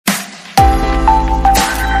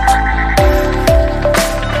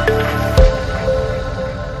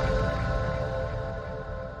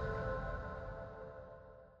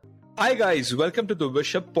Hi guys, welcome to the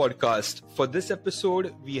Wish Up podcast. For this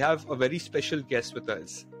episode, we have a very special guest with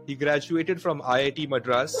us. He graduated from IIT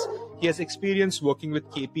Madras. He has experience working with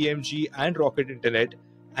KPMG and Rocket Internet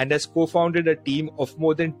and has co-founded a team of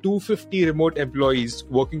more than 250 remote employees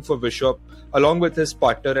working for Wish Up along with his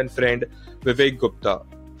partner and friend Vivek Gupta.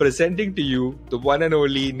 Presenting to you the one and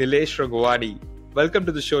only Neelesh Rangwani. Welcome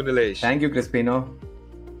to the show, Neelesh. Thank you, Crispino.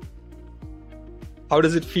 How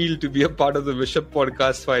does it feel to be a part of the Wish Up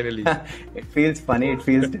podcast finally? It feels funny. It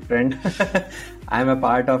feels different. I'm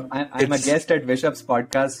a guest at Wish Up's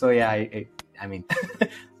podcast. So yeah, I mean,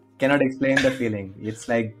 cannot explain the feeling. It's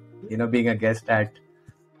like, being a guest at,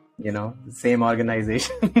 the same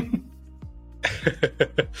organization.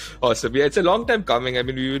 Awesome. Yeah, it's a long time coming. I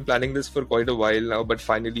mean, we've been planning this for quite a while now, but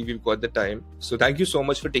finally we've got the time. So thank you so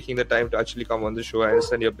much for taking the time to actually come on the show. I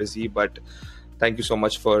understand you're busy, but thank you so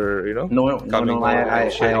much for, coming on.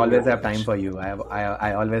 I always have time for you.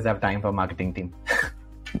 I always have time for marketing team.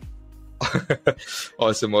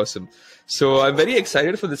 Awesome. So I'm very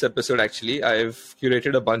excited for this episode, actually. I've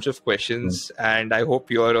curated a bunch of questions and I hope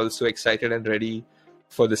you're also excited and ready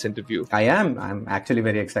for this interview. I am. I'm actually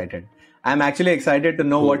very excited. I'm actually excited to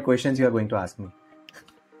know what questions you are going to ask me.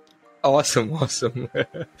 Awesome.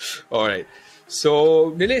 All right.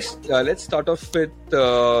 So, Neelesh, let's start off with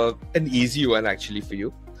an easy one actually for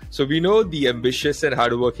you. So, we know the ambitious and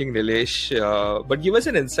hardworking Neelesh, but give us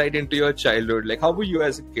an insight into your childhood. Like, how were you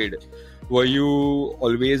as a kid? Were you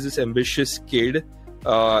always this ambitious kid,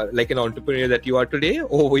 like an entrepreneur that you are today?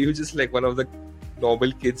 Or were you just like one of the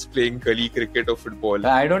normal kids playing gully cricket or football?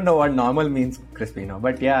 I don't know what normal means, Crispino.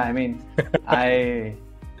 But yeah, I mean, I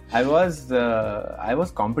was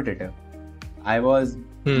competitive. I was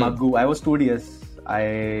Magoo. I was studious.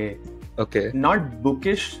 Not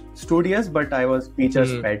bookish studious, but I was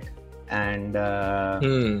teacher's pet, and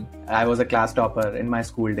I was a class topper in my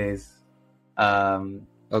school days.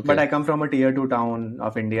 But I come from a tier 2 town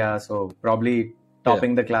of India, so probably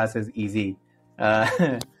topping the class is easy.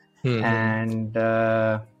 And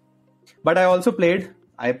but I also played.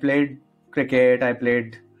 I played cricket. I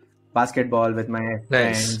played basketball with my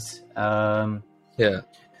friends.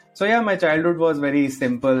 So yeah, my childhood was very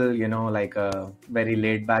simple, like a very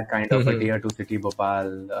laid back kind of a tier 2 city,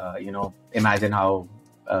 Bhopal. Imagine how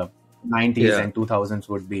 90s and 2000s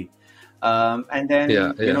would be. And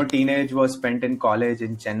then, teenage was spent in college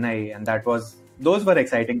in Chennai, and those were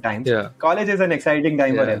exciting times. Yeah. College is an exciting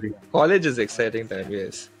time for everyone. College is exciting time,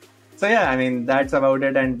 yes. So yeah, I mean, that's about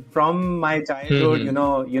it. And from my childhood,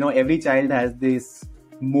 every child has this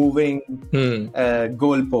moving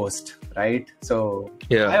goalpost, right? So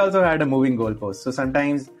I also had a moving goalpost. So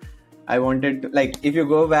sometimes I wanted to, like, if you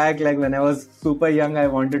go back, like when I was super young, I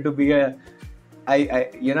wanted to be I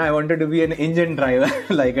wanted to be an engine driver.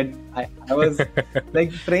 I was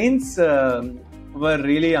like, trains were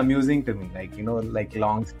really amusing to me, like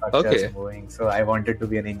long structures moving. So I wanted to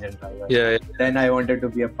be an engine driver. Then I wanted to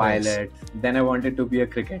be a pilot. Then I wanted to be a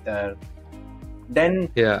cricketer. Then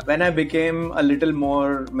when I became a little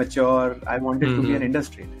more mature, I wanted to be an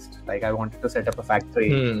industrialist. Like, I wanted to set up a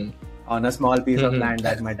factory on a small piece of land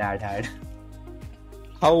that my dad had.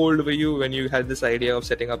 How old were you when you had this idea of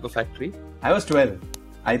setting up a factory? I was 12.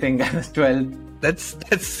 I think I was 12. That's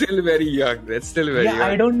still very young. Young.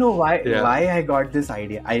 I don't know why I got this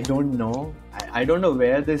idea. I don't know. I don't know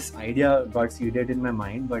where this idea got seeded in my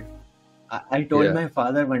mind, but I told my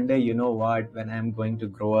father one day, you know what, when I'm going to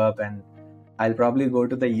grow up and I'll probably go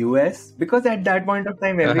to the US, because at that point of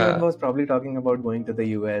time, everyone was probably talking about going to the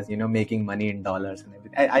US, making money in dollars and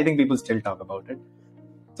everything. I think people still talk about it.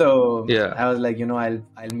 So I was like, I'll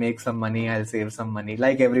make some money, I'll save some money,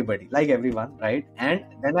 like everybody, like everyone, right? And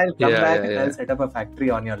then I'll come back and I'll set up a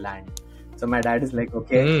factory on your land. So my dad is like,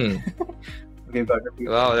 okay. We've got to be.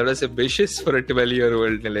 Wow, that was ambitious for a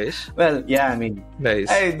 12-year-old, Neelesh. Well, yeah, I mean, nice.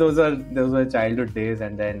 Those were childhood days,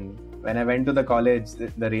 and then when I went to the college,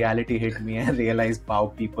 the reality hit me and I realized,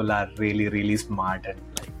 wow, people are really, really smart, and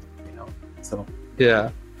so.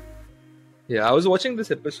 Yeah, I was watching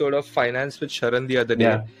this episode of Finance with Sharan the other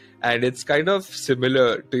day, and it's kind of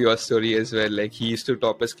similar to your story as well. Like, he used to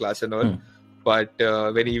top his class and all, but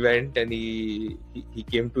when he went and he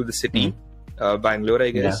came to the city, Bangalore, I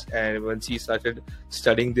guess, and once he started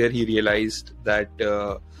studying there, he realized that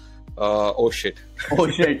oh shit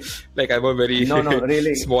like, I'm a very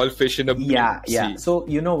really small fish in a big sea. So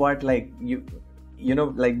you know what, like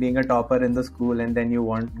like being a topper in the school and then you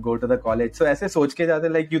want to go to the college, so ऐसे सोच के जाते,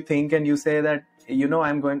 like you think and you say that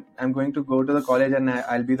I'm going to go to the college and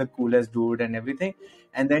I'll be the coolest dude and everything,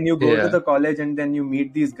 and then you go to the college and then you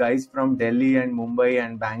meet these guys from Delhi and Mumbai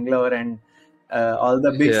and Bangalore, and all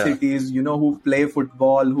the big cities, who play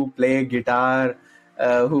football, who play guitar,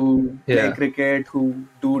 who play cricket, who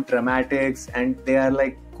do dramatics, and they are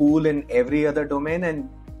like cool in every other domain, and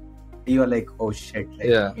you are like, oh shit,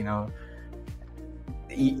 like,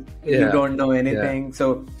 you don't know anything.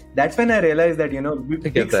 So that's when I realized that,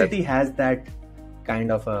 big city has that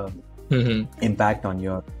kind of a impact on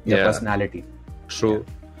your personality. True.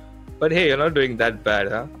 But hey, you're not doing that bad,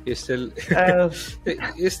 huh? You're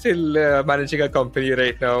still managing a company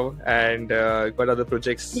right now, and got other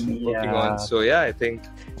projects working on. So I think.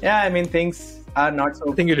 Yeah, I mean, things are not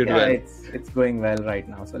so. I think you did well. It's going well right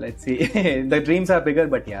now. So let's see. The dreams are bigger,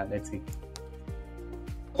 but let's see.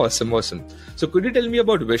 Awesome. So could you tell me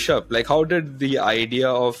about Vishup? Like, how did the idea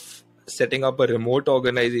of setting up a remote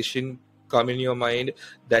organization come in your mind?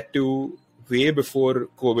 That too, way before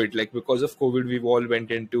COVID. Like, because of COVID, we've all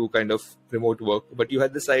went into kind of remote work. But you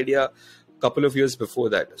had this idea a couple of years before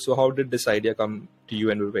that. So how did this idea come to you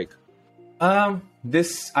and Vivek?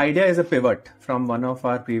 This idea is a pivot from one of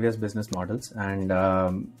our previous business models.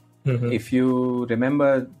 And if you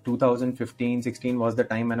remember, 2015-16 was the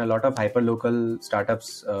time when a lot of hyperlocal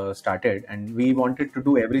startups started, and we wanted to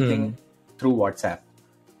do everything through WhatsApp.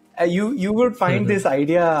 You would find this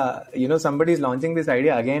idea, somebody's launching this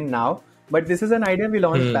idea again now, but this is an idea we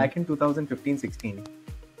launched back in 2015-16.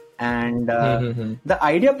 And the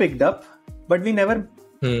idea picked up, but we never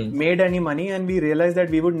made any money, and we realized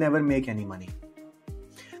that we would never make any money.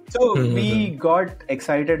 So we got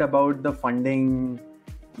excited about the funding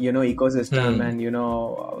ecosystem, and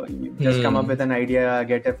just come up with an idea,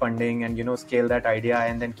 get a funding, and scale that idea,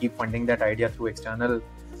 and then keep funding that idea through external.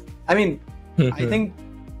 I mean, I think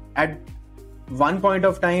at one point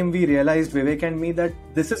of time we realized, Vivek and me, that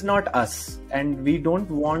this is not us, and we don't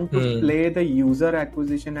want to play the user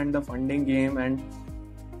acquisition and the funding game. And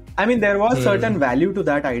I mean, there was certain value to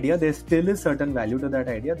that idea. There still is certain value to that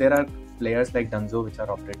idea. There are players like Dunzo which are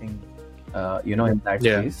operating in that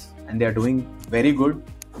space, and they are doing very good.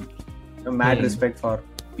 Mad respect for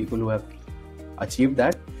people who have achieved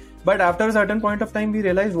that. But after a certain point of time, we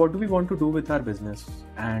realized, what do we want to do with our business?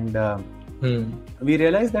 And we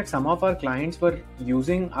realized that some of our clients were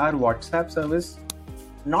using our WhatsApp service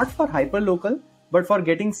not for hyperlocal, but for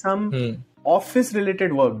getting some office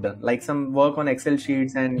related work done, like some work on Excel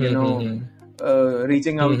sheets and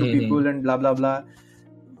reaching out to people and blah blah blah.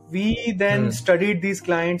 We then studied these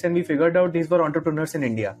clients, and we figured out these were entrepreneurs in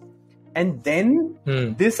India. And then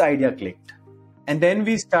this idea clicked, and then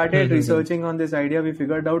we started researching on this idea. We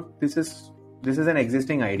figured out this is an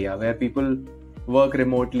existing idea where people work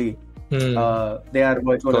remotely. They are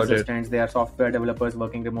virtual assistants, they are software developers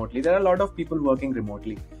working remotely. There are a lot of people working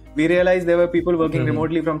remotely. We realized there were people working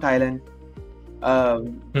remotely from Thailand,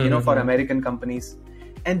 for American companies.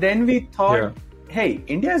 And then we thought, hey,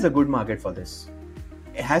 India is a good market for this.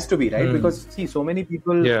 It has to be, right? Because see, so many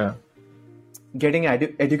people getting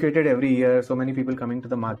educated every year, so many people coming to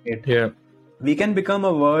the market. We can become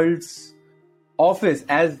a world's office,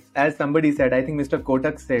 as somebody said. I think Mr.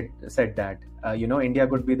 Kotak said that India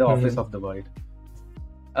could be the office of the world.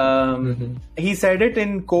 He said it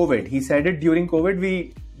in COVID. He said it during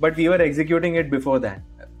COVID. But we were executing it before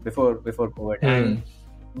COVID, and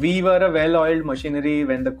we were a well-oiled machinery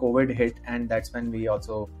when the COVID hit, and that's when we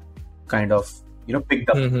also kind of picked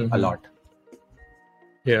up a lot.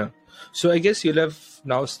 So I guess you'll have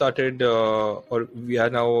now started, or we are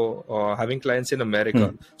now having clients in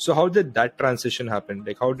America. So how did that transition happen?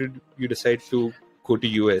 Like, how did you decide to go to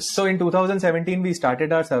US? So in 2017, we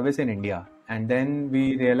started our service in India. And then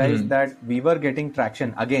we realized that we were getting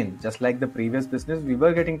traction. Again, just like the previous business, we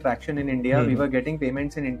were getting traction in India. We were getting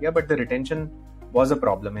payments in India, but the retention was a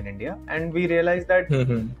problem in India. And we realized that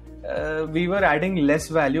we were adding less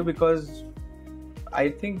value, because I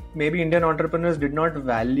think maybe Indian entrepreneurs did not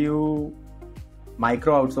value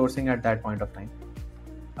micro outsourcing at that point of time.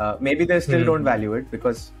 Maybe they still don't value it,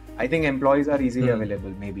 because I think employees are easily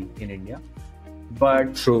available maybe in India.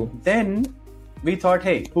 But then we thought,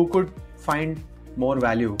 hey, who could find more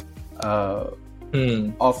value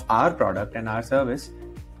of our product and our service?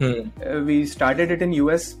 We started it in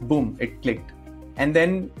US, boom, it clicked. And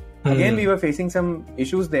then again, we were facing some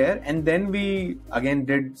issues there. And then we again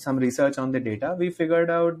did some research on the data. We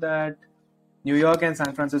figured out that New York and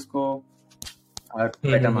San Francisco are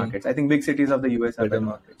better markets. I think big cities of the US are better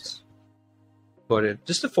markets. Got it.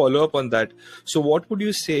 Just to follow up on that. So what would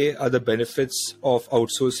you say are the benefits of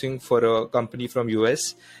outsourcing for a company from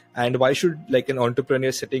US? And why should an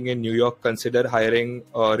entrepreneur sitting in New York consider hiring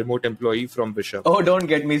a remote employee from Vishup? Oh, don't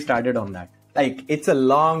get me started on that. It's a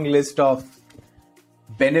long list of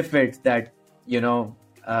benefits that, an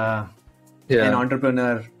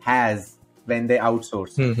entrepreneur has when they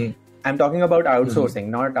outsource. I'm talking about outsourcing,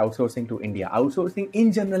 not outsourcing to India. Outsourcing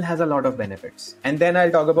in general has a lot of benefits. And then I'll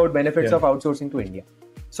talk about benefits of outsourcing to India.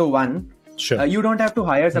 So one, you don't have to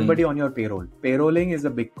hire somebody on your payroll. Payrolling is a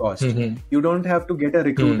big cost. You don't have to get a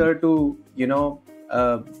recruiter to,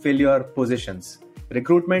 fill your positions.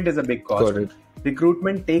 Recruitment is a big cost.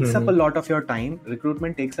 Recruitment takes up a lot of your time.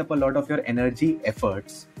 Recruitment takes up a lot of your energy,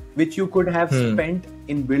 efforts, which you could have spent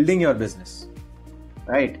in building your business.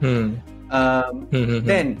 Right?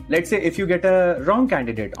 Then let's say if you get a wrong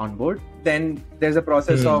candidate on board, then there's a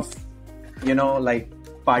process of, like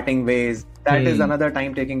parting ways. That is another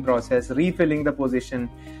time-taking process, refilling the position.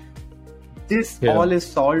 This all is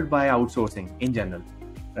solved by outsourcing in general,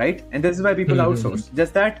 right? And this is why people outsource.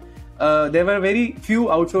 Just that there were very few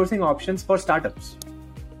outsourcing options for startups.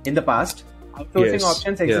 In the past, outsourcing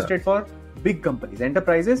options existed for big companies,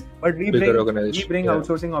 enterprises, but we bring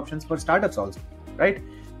outsourcing options for startups also, right?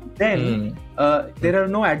 Then there are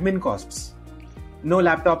no admin costs, no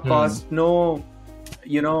laptop costs, no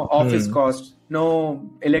office costs, no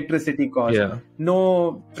electricity costs,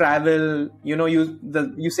 no travel.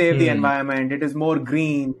 You save the environment. It is more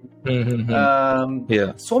green.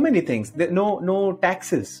 So many things. No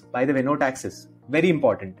taxes. By the way, no taxes. Very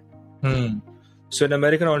important. So an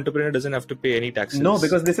American entrepreneur doesn't have to pay any taxes. No,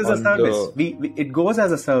 because this is a service. It goes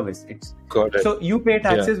as a service. Got it. So you pay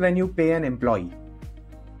taxes when you pay an employee.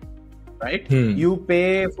 Right? You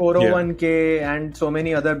pay 401k and so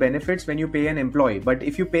many other benefits when you pay an employee. But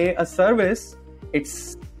if you pay a service,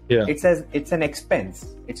 it's an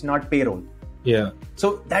expense. It's not payroll.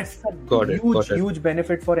 So that's a huge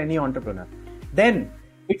benefit for any entrepreneur. Then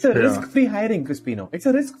it's a risk-free hiring, Crispino. It's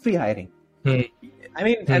a risk-free hiring. I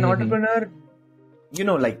mean, an entrepreneur,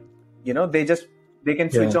 they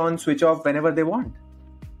can switch on, switch off whenever they want.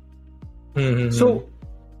 So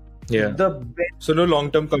so no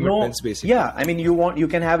long-term commitments, basically. I mean, you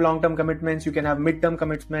can have long-term commitments, you can have mid-term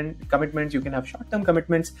commitments, you can have short-term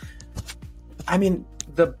commitments. I mean,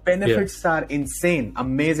 the benefits are insane,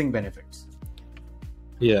 amazing benefits.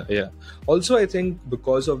 Also, I think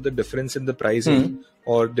because of the difference in the pricing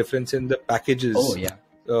or difference in the packages,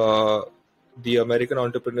 the American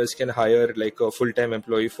entrepreneurs can hire like a full-time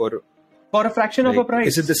employee for a fraction of a price.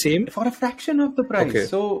 Is it the same? For a fraction of the price. Okay.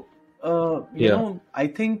 So, I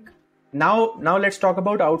think now let's talk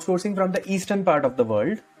about outsourcing from the eastern part of the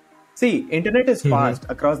world. See, internet is fast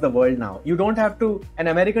across the world now. You don't have to, an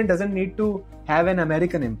American doesn't need to have an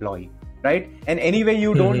American employee, right? And anyway,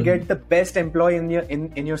 you don't get the best employee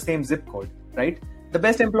in your same zip code, right? The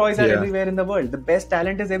best employees are everywhere in the world. The best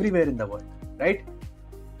talent is everywhere in the world, right?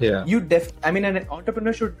 An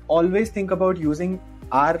entrepreneur should always think about using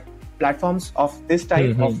our platforms of this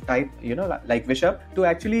type like Vishap, to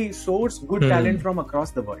actually source good talent from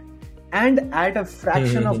across the world, and at a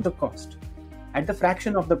fraction of the cost. At the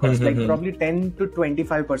fraction of the cost, like probably 10 to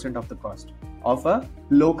 25% of the cost of a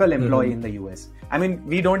local employee in the US. I mean,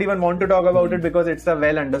 we don't even want to talk about it because it's a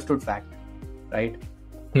well understood fact, right?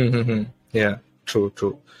 Yeah, true.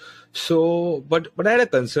 So, but I had a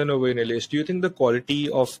concern over in Neelesh. Do you think the quality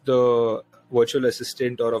of the virtual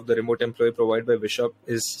assistant or of the remote employee provided by Vishap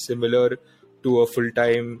is similar to a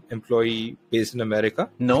full-time employee based in America?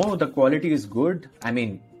 No, the quality is good. I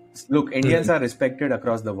mean, look, Indians are respected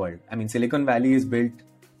across the world. I mean, Silicon Valley is built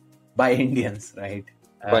by Indians, right?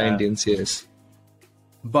 By Indians, yes.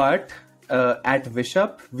 But at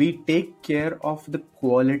Vishap, we take care of the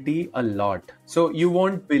quality a lot. So you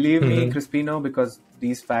won't believe me, Crispino, because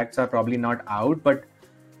these facts are probably not out, but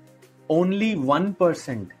only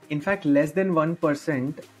 1%, in fact, less than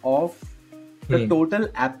 1% of the total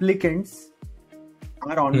applicants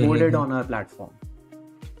are onboarded on our platform.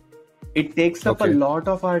 It takes up a lot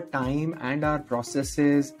of our time and our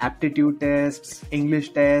processes, aptitude tests,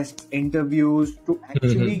 English tests, interviews to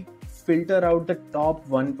actually filter out the top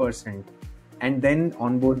 1% and then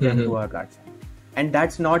onboard them to our platform. And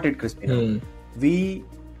that's not it, Crispino. We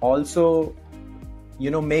also,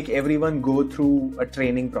 make everyone go through a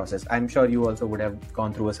training process. I'm sure you also would have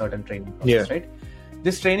gone through a certain training process, right?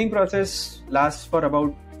 This training process lasts for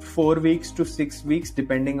about 4 weeks to 6 weeks,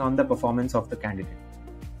 depending on the performance of the candidate.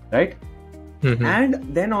 Right? And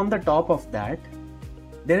then on the top of that,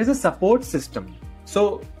 there is a support system.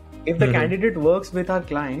 So if the candidate works with our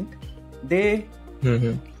client, they,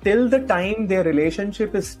 till the time their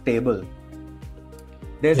relationship is stable,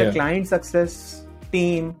 there's a client success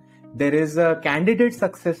team, there is a candidate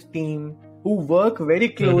success team who work very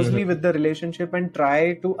closely with the relationship and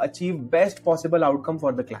try to achieve best possible outcome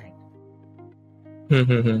for the client.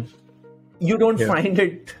 You don't find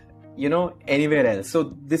it anywhere else.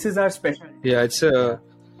 So this is our special. It's a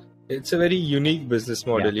very unique business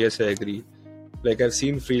model. Yes, I agree. Like I've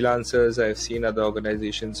seen freelancers, I've seen other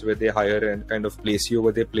organizations where they hire and kind of place you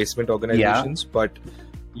over their placement organizations, but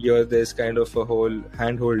here there's kind of a whole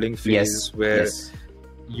hand-holding phase where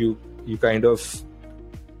you kind of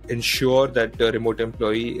ensure that the remote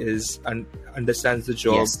employee understands the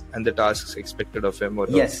job and the tasks expected of him.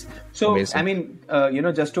 So amazing. I mean,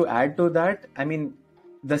 just to add to that, I mean,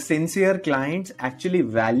 the sincere clients actually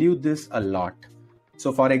value this a lot.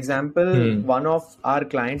 So for example, one of our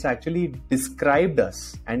clients actually described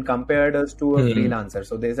us and compared us to a freelancer.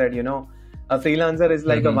 So they said, a freelancer is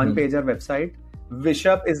like a one-pager website.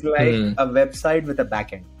 Vishap is like a website with a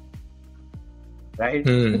backend, right?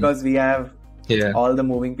 Because we have all the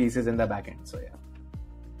moving pieces in the backend. So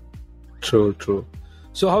True.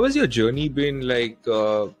 So how has your journey been like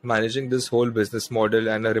managing this whole business model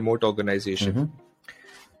and a remote organization?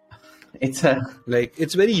 It's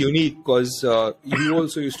very unique because you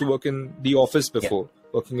also used to work in the office before,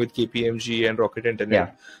 working with KPMG and Rocket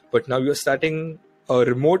Internet, but now you're starting a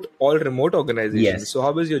all remote organization. So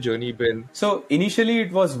how has your journey been? So initially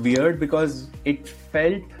it was weird because it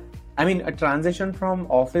felt, I mean, a transition from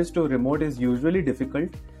office to remote is usually difficult.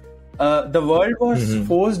 The world was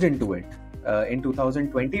forced into it in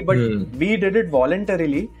 2020, but we did it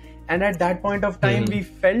voluntarily. And at that point of time, we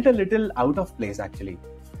felt a little out of place, actually.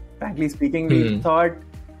 Frankly speaking, we thought,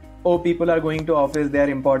 people are going to office, they are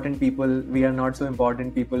important people. We are not so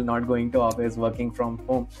important people, not going to office, working from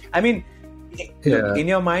home. I mean, in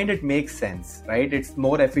your mind, it makes sense, right? It's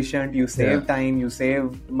more efficient. You save time, you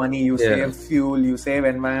save money, you save fuel, you save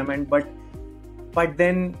environment. But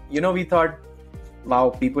then, we thought,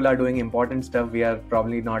 wow, people are doing important stuff. We are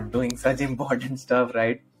probably not doing such important stuff,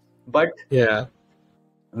 right? But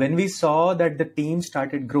when we saw that the team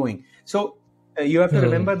started growing, so you have to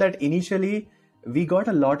remember that initially we got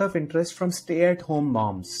a lot of interest from stay-at-home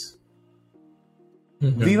moms.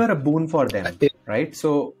 We were a boon for them, right?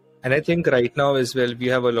 So, and I think right now as well, we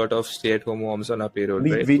have a lot of stay-at-home moms on our payroll,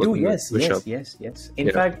 right? We do, yes. In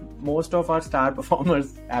fact, most of our star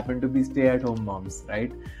performers happen to be stay-at-home moms,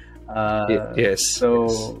 right?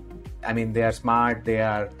 So, I mean, they are smart, they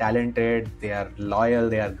are talented, they are loyal,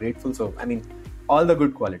 they are grateful. So, I mean, all the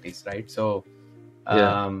good qualities, right? So,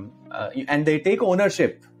 and they take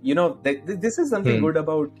ownership. This is something good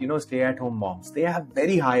about, stay-at-home moms. They have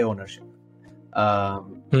very high ownership.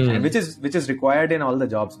 And which is required in all the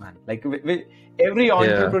jobs, man. Like every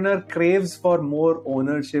entrepreneur craves for more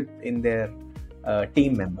ownership in their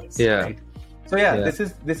team members, right? So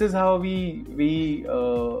this is how we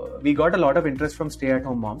got a lot of interest from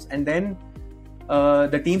stay-at-home moms, and then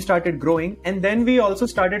the team started growing, and then we also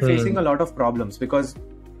started facing a lot of problems because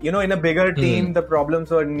in a bigger team the problems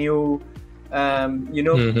were new.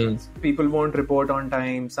 People won't report on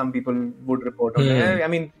time. Some people would report on time. I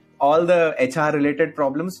mean, all the HR related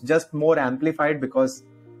problems just more amplified because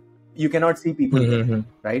you cannot see people there,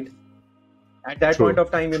 right? At that point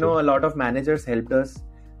of time, a lot of managers helped us.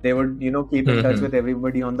 They would, keep in touch with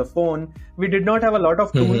everybody on the phone. We did not have a lot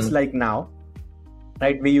of tools like now,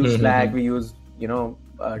 right? We use Slack, we use,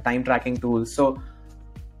 time tracking tools. So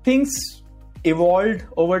things evolved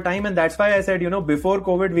over time. And that's why I said, before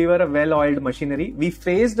COVID, we were a well-oiled machinery. We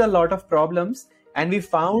faced a lot of problems and we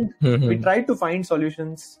found, we tried to find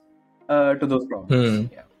solutions to those problems.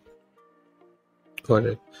 Got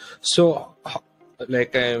it. So,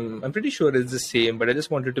 like I'm pretty sure it's the same, but I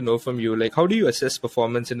just wanted to know from you, like, how do you assess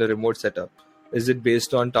performance in a remote setup? Is it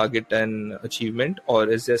based on target and achievement, or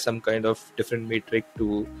is there some kind of different metric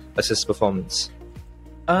to assess performance?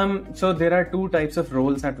 So there are two types of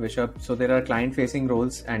roles at Vishap. So there are client-facing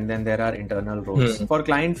roles, and then there are internal roles. For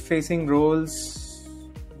client-facing roles,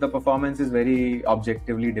 the performance is very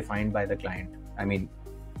objectively defined by the client. I mean,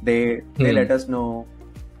 they let us know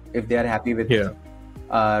if they are happy with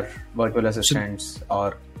our virtual assistants,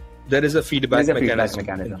 or there is a feedback mechanism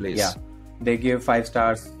in place. They give 5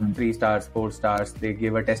 stars, 3 stars, 4 stars. They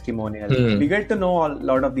give a testimonial. We get to know a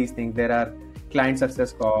lot of these things. There are client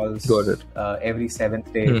success calls every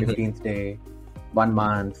 7th day, 15th day, 1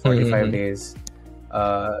 month, 45 days,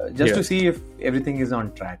 just to see if everything is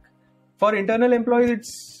on track. For internal employees,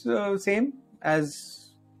 it's same as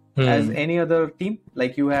any other team.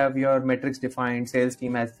 Like you have your metrics defined, sales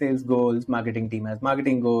team has sales goals, marketing team has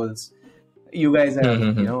marketing goals. You guys have,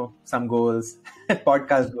 some goals,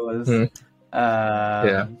 podcast goals.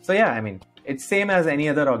 So I mean, it's same as any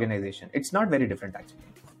other organization. It's not very different actually.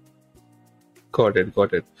 Got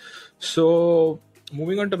it. So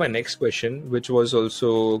moving on to my next question, which was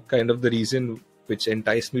also kind of the reason which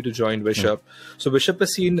enticed me to join Vishap. So Vishap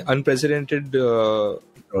has seen unprecedented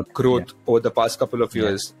growth over the past couple of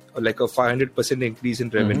years, like a 500% increase in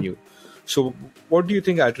revenue. So what do you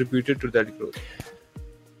think attributed to that growth?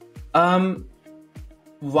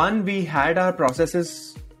 One, we had our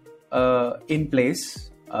processes in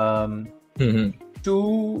place.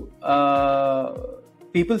 Two,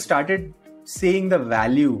 people started seeing the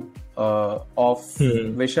value of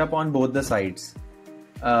Vishap on both the sides.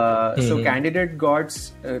 So candidate got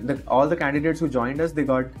all the candidates who joined us, they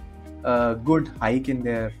got a good hike in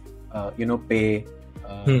their pay.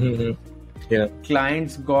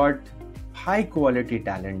 Clients got high quality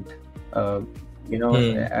talent, at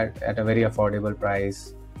a very affordable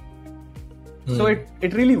price. So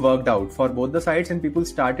it really worked out for both the sides, and people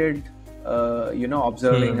started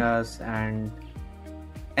observing us, and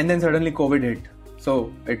then suddenly COVID hit.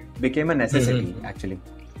 So it became a necessity actually,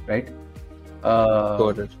 right?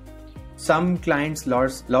 Got it. Some clients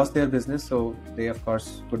lost their business, so they of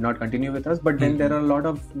course could not continue with us. But then there are a lot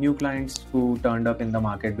of new clients who turned up in the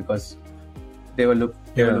market because they were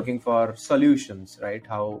looking for solutions, right?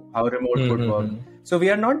 How remote could work. So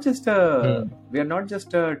we are not just a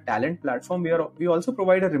talent platform. We also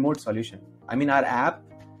provide a remote solution. I mean, our app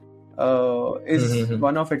is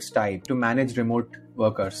one of its type to manage remote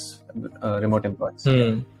workers, remote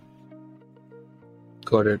employees.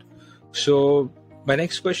 Got it. So my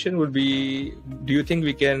next question would be, do you think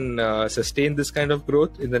we can sustain this kind of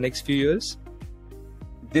growth in the next few years?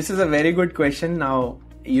 This is a very good question. Now,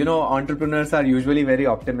 entrepreneurs are usually very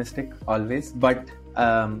optimistic always, but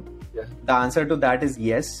the answer to that is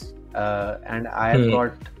yes. And I have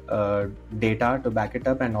got data to back it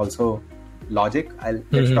up, and also logic.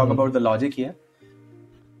 Let's talk about the logic here.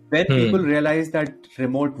 When people realize that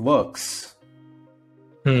remote works,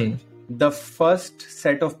 the first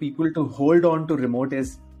set of people to hold on to remote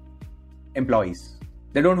is employees.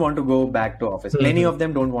 They don't want to go back to office. Many of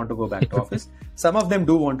them don't want to go back to office. Some of them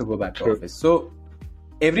do want to go back to office. So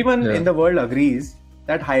everyone in the world agrees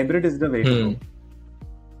that hybrid is the way to go.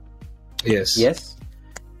 Yes. Yes.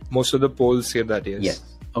 Most of the polls say that, yes. Yes.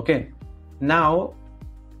 Okay. Now,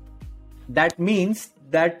 that means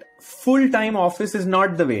that full-time office is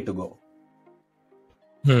not the way to go.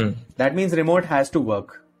 That means remote has to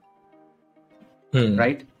work.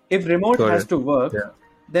 Right? If remote has to work,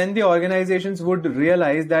 then the organizations would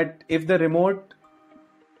realize that if the remote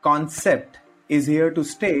concept is here to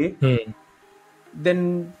stay,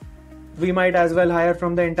 then we might as well hire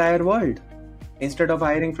from the entire world instead of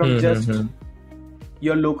hiring from just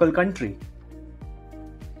your local country.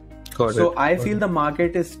 So I feel the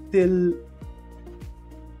market is still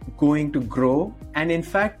going to grow, and in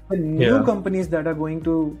fact the new companies that are going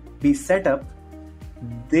to be set up,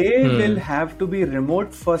 they will have to be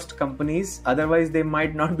remote first companies, otherwise they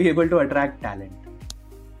might not be able to attract talent.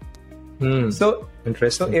 So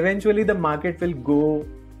eventually the market will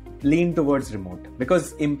lean towards remote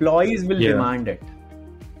because employees will demand it.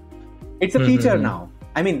 It's a feature now.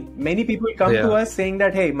 I mean, many people come to us saying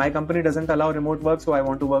that, hey, my company doesn't allow remote work, so I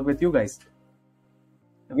want to work with you guys.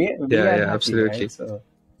 We are happy, absolutely.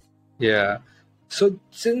 Right? So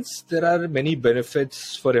since there are many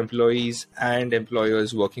benefits for employees and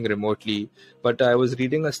employers working remotely, but I was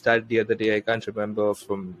reading a stat the other day, I can't remember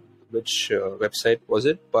from which website was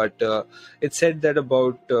it, but it said that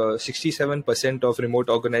about 67% of remote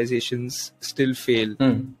organizations still fail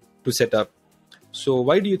to set up. So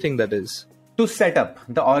why do you think that is? To set up.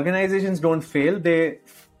 The organizations don't fail. They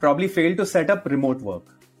probably fail to set up remote work.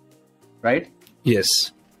 Right?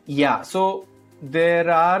 Yes. Yeah. So there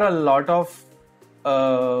are a lot of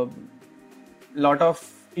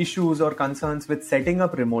issues or concerns with setting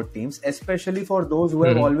up remote teams, especially for those who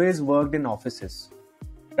have always worked in offices.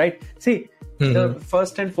 Right? See, the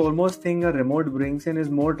first and foremost thing a remote brings in is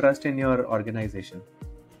more trust in your organization.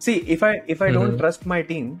 See, if I don't trust my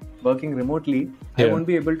team working remotely, I won't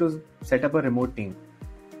be able to set up a remote team.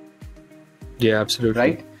 Yeah, absolutely.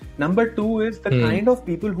 Right? Number two is the kind of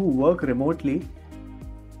people who work remotely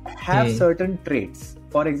have certain traits.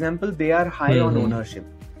 For example, they are high on ownership.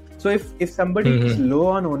 So if somebody is low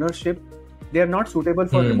on ownership, they are not suitable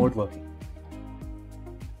for remote working.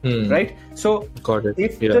 Right? So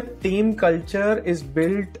if the team culture is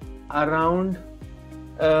built around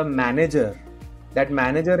a manager, that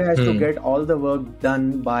manager has to get all the work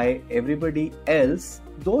done by everybody else,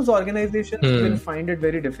 those organizations will find it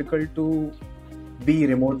very difficult to be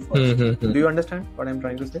remote first. Do you understand what I'm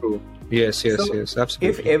trying to say? True. Yes, absolutely.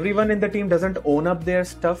 If everyone in the team doesn't own up their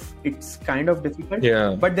stuff, it's kind of difficult.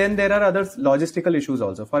 Yeah. But then there are other logistical issues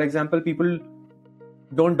also. For example, people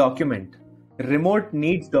don't document. Remote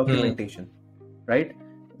needs documentation, right?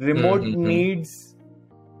 Remote needs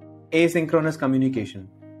asynchronous communication.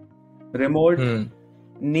 Remote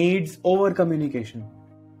needs over communication.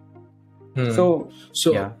 So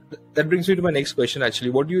that brings me to my next question.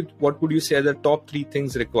 Actually, what would you say are the top 3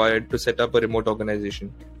 things required to set up a remote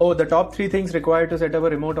organization? Oh, the top 3 things required to set up a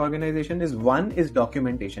remote organization is, one is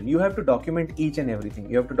documentation. You have to document each and everything.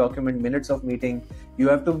 You have to document minutes of meeting. You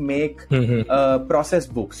have to make process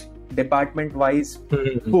books, department-wise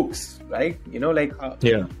books, right? Like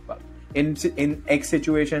in X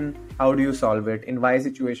situation, how do you solve it? In Y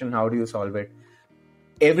situation, how do you solve it?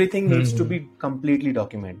 Everything needs to be completely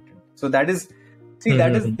documented. So that is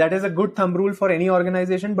a good thumb rule for any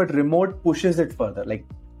organization, but remote pushes it further. Like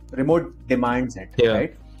remote demands it,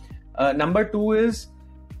 right? Number 2 is,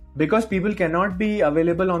 because people cannot be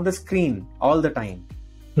available on the screen all the time,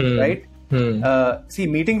 right? See,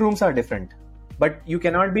 meeting rooms are different, but you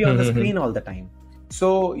cannot be on the screen all the time.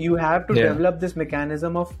 So you have to develop this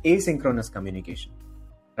mechanism of asynchronous communication,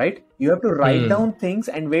 right? You have to write down things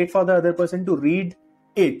and wait for the other person to read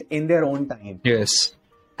it in their own time. Yes.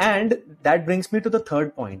 And that brings me to the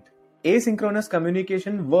third point. Asynchronous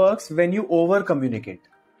communication works when you over communicate.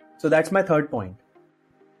 So that's my third point,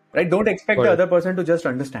 right? Don't expect the other person to just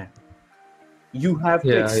understand. You have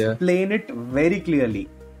to explain it very clearly.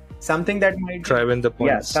 Something that might drive the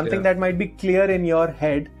points. That might be clear in your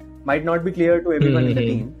head might not be clear to everyone in the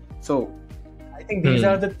team. So I think these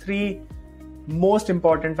are the 3 most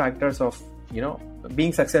important factors of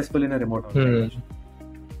being successful in a remote organization.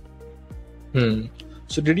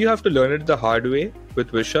 So did you have to learn it the hard way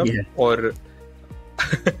with Vishap or?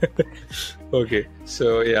 Okay,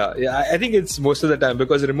 so I think it's most of the time,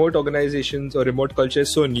 because remote organizations or remote culture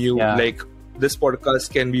is so new. Like this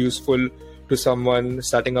podcast can be useful to someone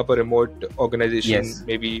starting up a remote organization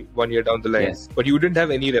maybe 1 year down the line, but you didn't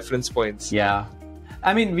have any reference points.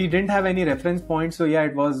 I mean, we didn't have any reference points, so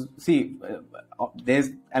it was,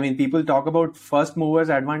 people talk about first movers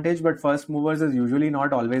advantage, but first movers is usually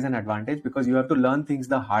not always an advantage, because you have to learn things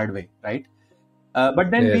the hard way, right? But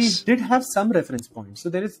then we did have some reference points. So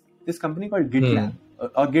there is this company called GitLab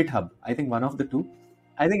or GitHub. I think one of the two.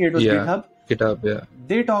 I think it was GitHub. GitHub,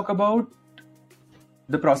 They talk about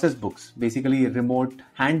the process books, basically remote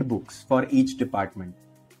handbooks for each department.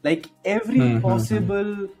 Like every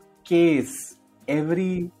possible case,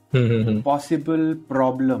 every possible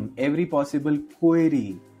problem, every possible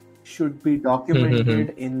query should be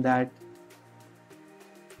documented in that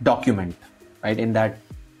document, right? In that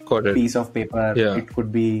piece of paper. It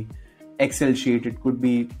could be Excel sheet, it could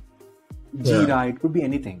be Jira, it could be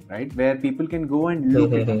anything, right? Where people can go and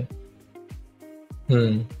look it up.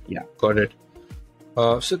 Got it.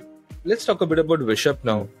 So let's talk a bit about Vishap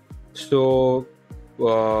now. So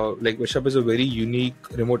Vishap is a very unique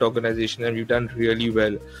remote organization and you've done really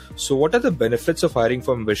well. So what are the benefits of hiring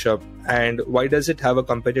from Vishap, and why does it have a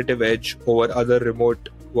competitive edge over other remote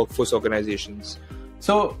workforce organizations?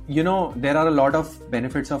 So, there are a lot of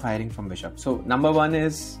benefits of hiring from Vishap. So number 1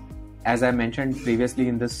 is, as I mentioned previously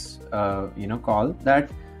in this, call, that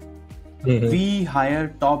we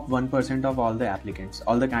hire top 1% of all the applicants,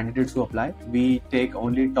 all the candidates who apply. We take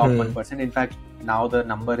only top 1%. In fact, now the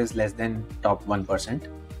number is less than top 1%.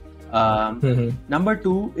 Number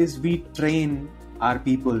 2 is we train our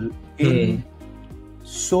people in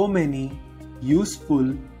so many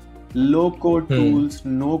useful low-code tools,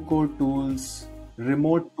 no-code tools,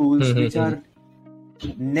 remote tools, which are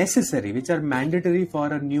necessary, which are mandatory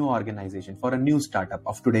for a new organization, for a new startup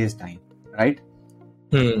of today's time, right?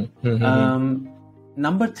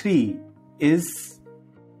 Number 3 is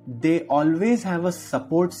they always have a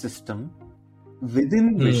support system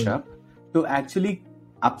within Vishap to actually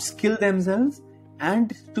upskill themselves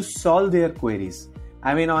and to solve their queries.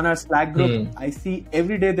 I mean, on our Slack group, I see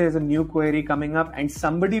every day there's a new query coming up and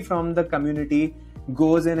somebody from the community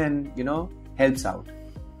goes in and, helps out.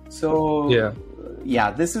 So,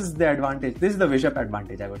 this is the advantage. This is the Vishap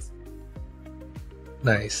advantage, I would say.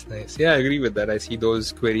 Nice. Yeah, I agree with that. I see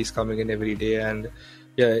those queries coming in every day, and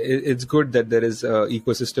it's good that there is an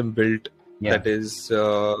ecosystem built that is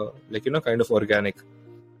kind of organic.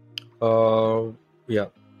 So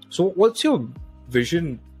what's your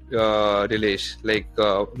vision, Neelesh?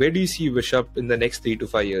 Where do you see Vishap in the next 3 to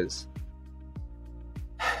 5 years?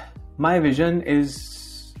 My vision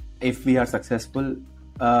is, if we are successful,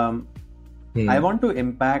 I want to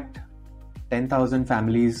impact 10,000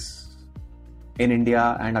 families in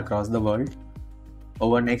India and across the world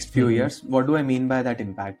over next few years. What do I mean by that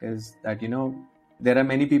impact is that, there are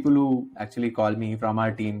many people who actually call me from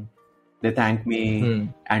our team. They thank me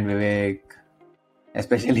and Vivek,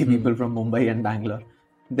 especially people from Mumbai and Bangalore.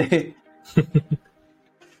 I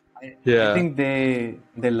think they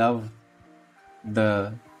love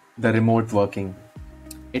the remote working.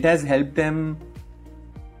 It has helped them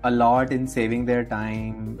a lot in saving their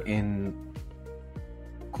time, in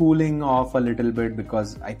cooling off a little bit,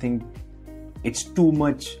 because I think it's too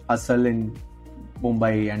much hustle in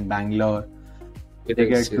Mumbai and Bangalore. They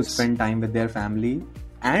get to spend time with their family,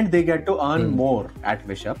 and they get to earn more at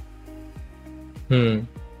Bishop. I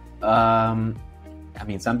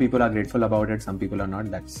mean, some people are grateful about it, some people are not.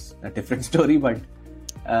 That's a different story. But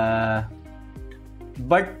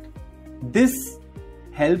this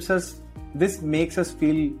helps us. This makes us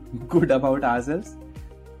feel good about ourselves.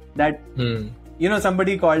 That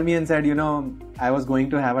somebody called me and said, I was going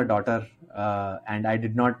to have a daughter, and I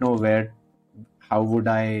did not know how would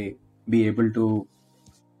I be able to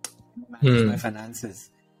manage my finances.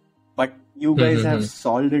 But you guys have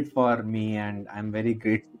solved it for me, and I'm very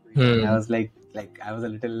grateful. I was like I was a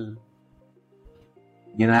little,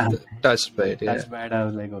 touched by it. I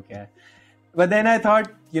was like, okay. But then I thought,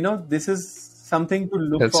 this is something to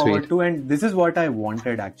look forward to, and this is what I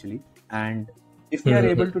wanted actually. And if we are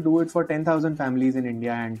able to do it for 10,000 families in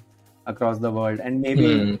India and across the world, and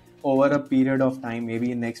maybe over a period of time,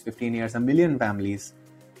 maybe in next 15 years, 1 million families,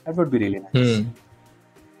 that would be really nice.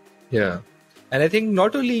 Yeah. And I think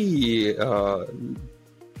not only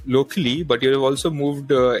locally, but you have also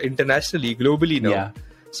moved internationally, globally now. Yeah.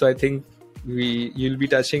 So I think you'll be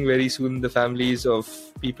touching very soon the families of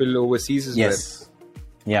people overseas as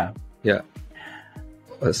well. Yeah.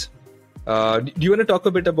 Awesome. Do you want to talk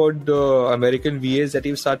a bit about the American VAs that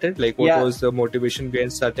you've started? Like, what was the motivation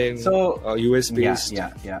behind starting US based?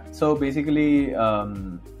 Yeah. So basically,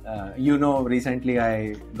 recently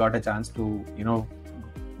I got a chance to,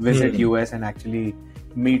 visit US and actually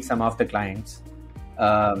meet some of the clients.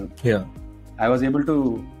 I was able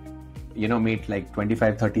to, meet like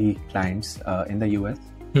 25-30 clients in the US.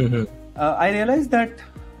 I realized that,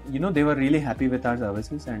 they were really happy with our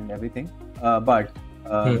services and everything. But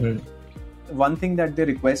one thing that they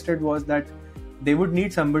requested was that they would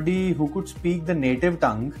need somebody who could speak the native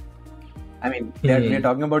tongue. I mean, we're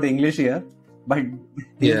talking about English here, but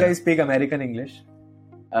these guys speak American English.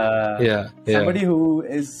 Somebody who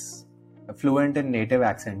is fluent in native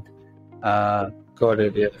accent. Got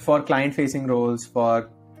it, yeah. For client-facing roles, for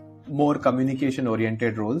more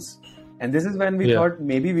communication-oriented roles. And this is when we thought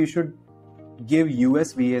maybe we should give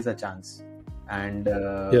US VAs a chance. And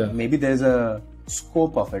maybe there's a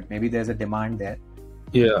scope of it. Maybe there's a demand there.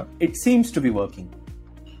 Yeah. It seems to be working.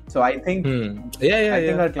 So I think I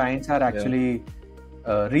think our clients are actually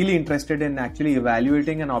really interested in actually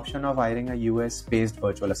evaluating an option of hiring a US-based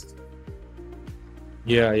virtual assistant.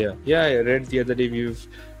 I read the other day we've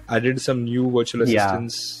added some new virtual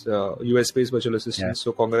assistants, US-based virtual assistants.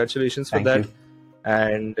 So congratulations for that.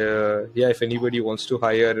 And if anybody wants to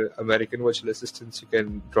hire American virtual assistants, you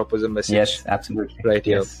can drop us a message. Yes, absolutely. Right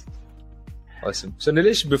here. Awesome. So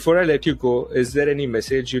Neelesh, before I let you go, is there any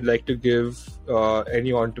message you'd like to give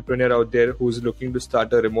any entrepreneur out there who's looking to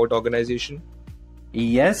start a remote organization?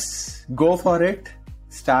 Yes, go for it.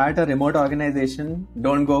 Start a remote organization.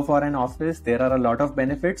 Don't go for an office. There are a lot of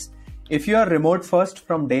benefits. If you are remote first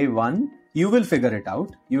from day one, you will figure it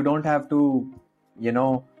out. You don't have to,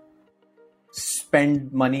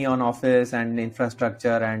 spend money on office and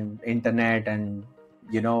infrastructure and internet and,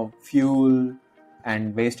 fuel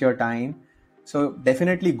and waste your time. So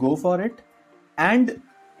definitely go for it and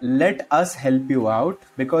let us help you out,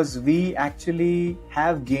 because we actually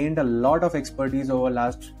have gained a lot of expertise over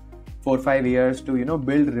last 4-5 years to,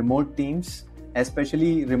 build remote teams,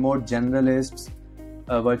 especially remote generalists,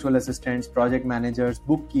 virtual assistants, project managers,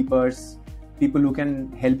 bookkeepers, people who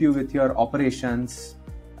can help you with your operations,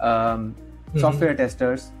 software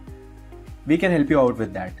testers. We can help you out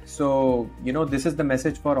with that. So, this is the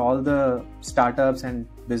message for all the startups and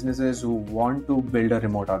businesses who want to build a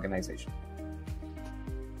remote organization.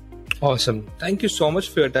 Awesome. Thank you so much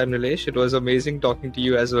for your time, Neelesh. It was amazing talking to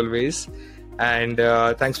you as always. And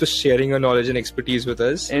thanks for sharing your knowledge and expertise with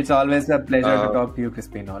us. It's always a pleasure to talk to you,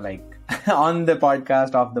 Crispino, like on the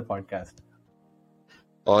podcast, off the podcast.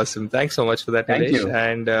 Awesome. Thanks so much for that, Thank Neelesh. you.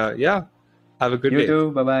 And have a good day. You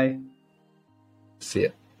too. Bye-bye. See ya.